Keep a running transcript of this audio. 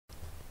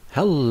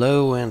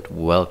Hello and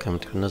welcome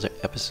to another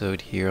episode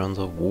here on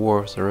the War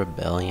of the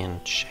Rebellion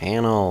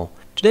channel.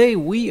 Today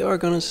we are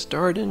going to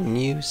start a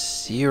new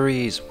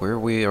series where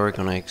we are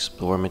going to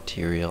explore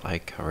material I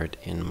covered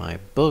in my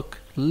book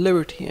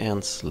Liberty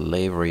and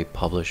Slavery,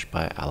 published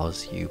by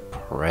LSU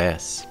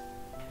Press.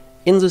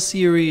 In the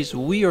series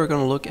we are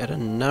going to look at a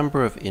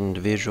number of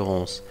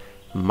individuals,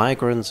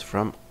 migrants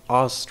from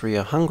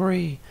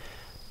Austria-Hungary,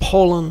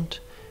 Poland,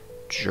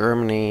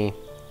 Germany,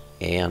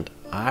 and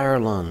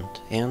Ireland,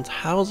 and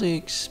how they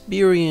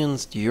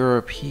experienced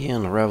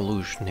European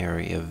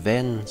revolutionary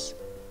events,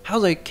 how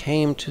they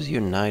came to the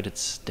United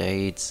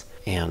States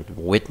and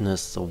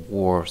witnessed the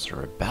War of the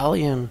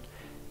Rebellion,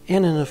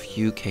 and in a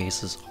few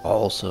cases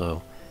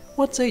also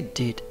what they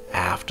did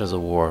after the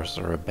War of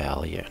the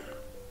Rebellion.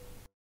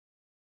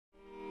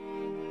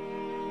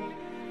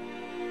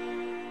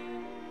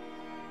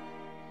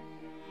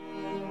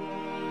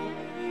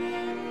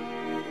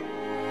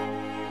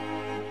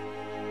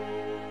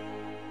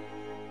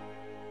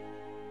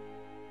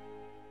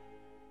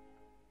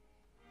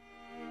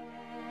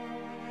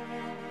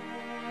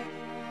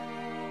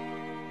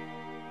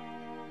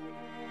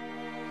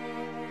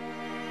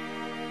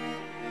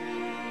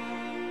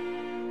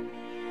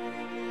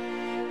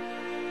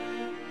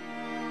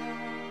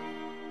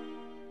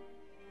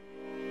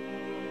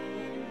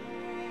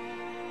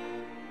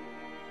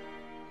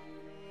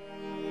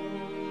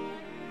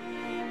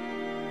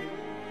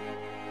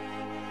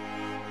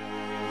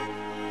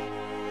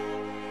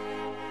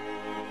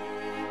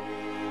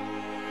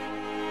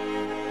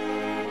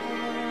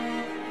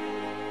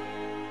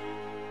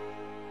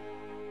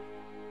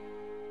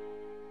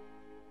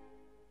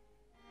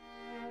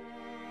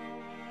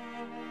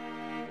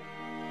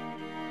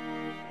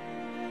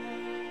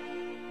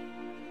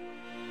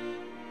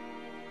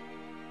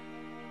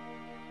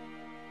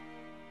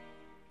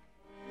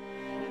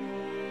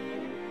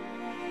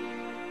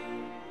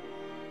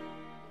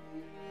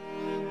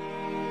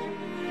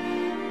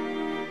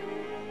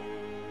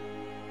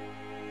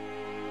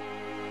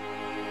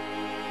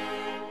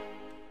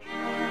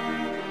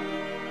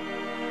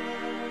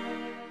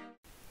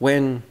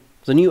 When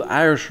the new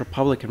Irish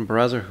Republican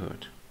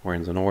Brotherhood, or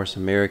in the North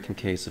American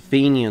case the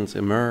Fenians,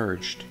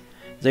 emerged,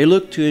 they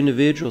looked to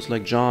individuals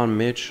like John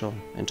Mitchel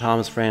and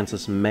Thomas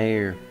Francis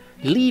Meagher,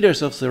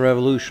 leaders of the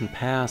revolution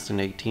passed in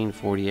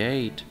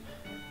 1848,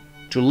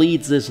 to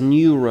lead this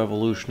new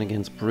revolution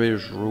against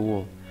British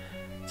rule,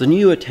 the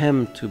new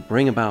attempt to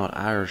bring about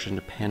Irish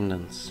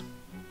independence.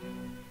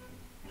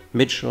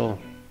 Mitchel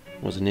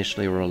was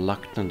initially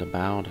reluctant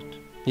about it.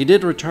 He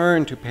did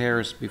return to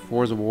Paris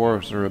before the War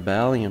of the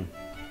Rebellion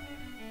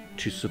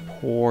to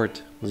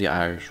support the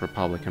Irish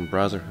Republican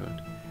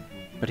Brotherhood,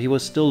 but he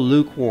was still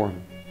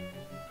lukewarm,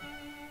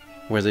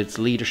 whether its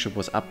leadership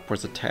was up for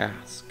the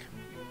task.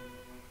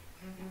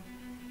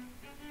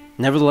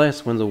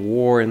 Nevertheless, when the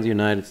war in the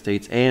United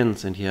States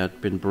ends and he had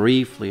been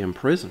briefly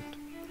imprisoned,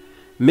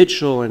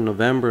 Mitchel in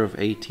November of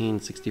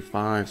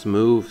 1865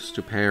 moves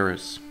to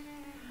Paris.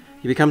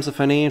 He becomes a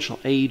financial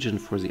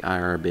agent for the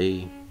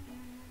IRB,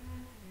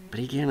 but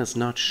again is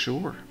not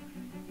sure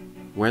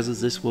whether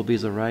this will be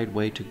the right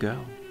way to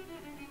go.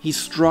 He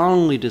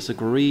strongly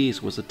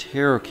disagrees with the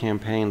terror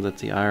campaign that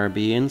the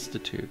IRB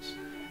institutes,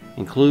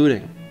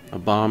 including a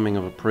bombing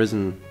of a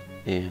prison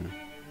in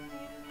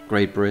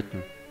Great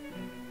Britain.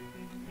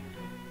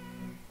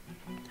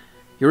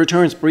 He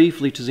returns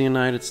briefly to the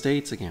United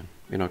States again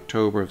in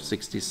October of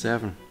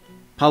 '67,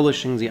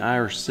 publishing the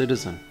Irish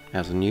Citizen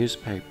as a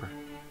newspaper.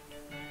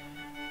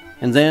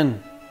 And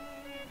then,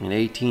 in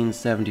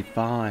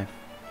 1875,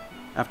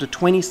 after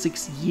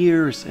 26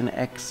 years in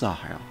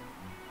exile,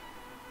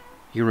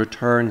 he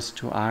returns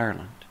to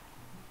Ireland.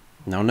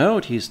 Now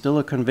note, he's still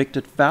a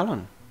convicted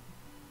felon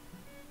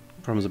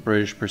from the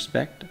British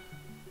perspective,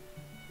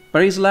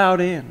 but he's allowed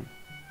in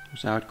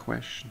without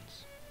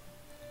questions.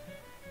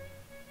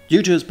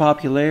 Due to his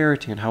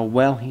popularity and how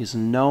well he's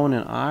known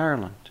in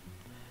Ireland,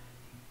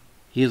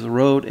 he is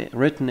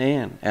written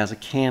in as a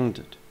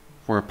candidate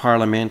for a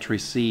parliamentary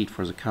seat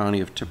for the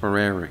county of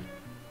Tipperary.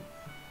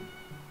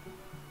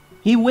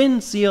 He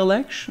wins the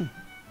election,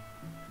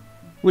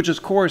 which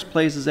of course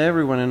places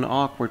everyone in an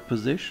awkward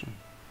position,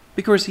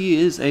 because he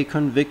is a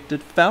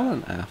convicted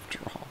felon after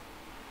all,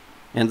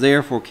 and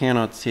therefore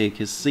cannot take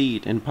his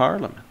seat in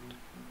Parliament.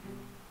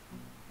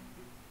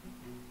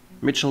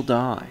 Mitchel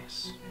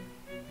dies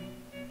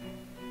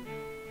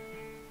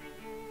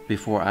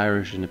before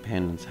Irish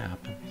independence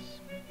happens,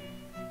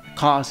 a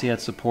cause he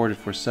had supported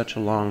for such a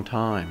long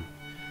time,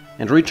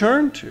 and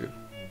returned to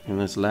in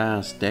this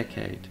last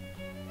decade,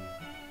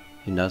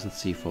 he doesn't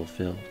see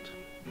fulfilled.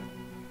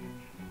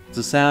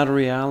 The sad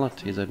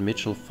reality is that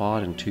Mitchel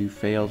fought in two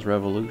failed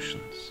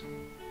revolutions.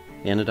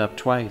 He ended up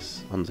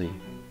twice on the,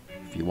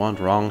 if you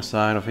want, wrong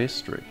side of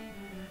history.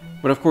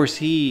 But of course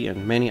he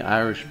and many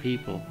Irish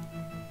people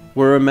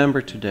were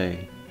remembered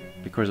today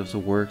because of the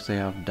work they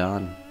have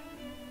done.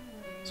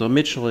 So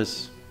Mitchel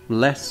is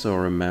less so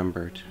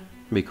remembered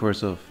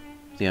because of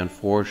the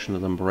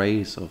unfortunate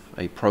embrace of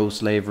a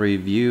pro-slavery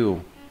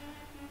view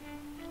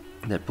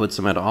that puts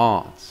him at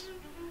odds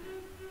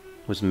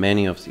with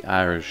many of the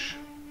Irish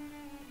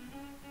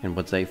and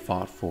what they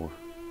fought for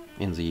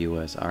in the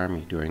US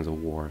Army during the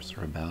War's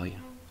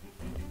Rebellion.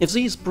 If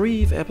these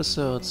brief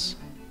episodes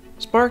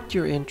sparked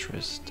your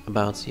interest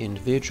about the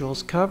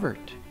individuals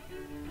covered,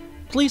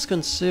 please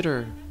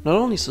consider not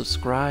only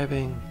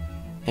subscribing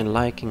and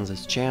liking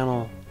this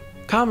channel,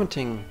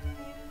 commenting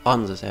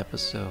on this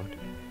episode,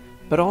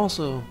 but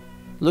also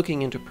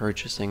looking into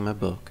purchasing my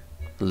book,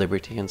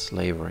 Liberty and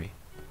Slavery,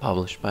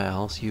 published by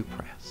LSU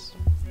Press.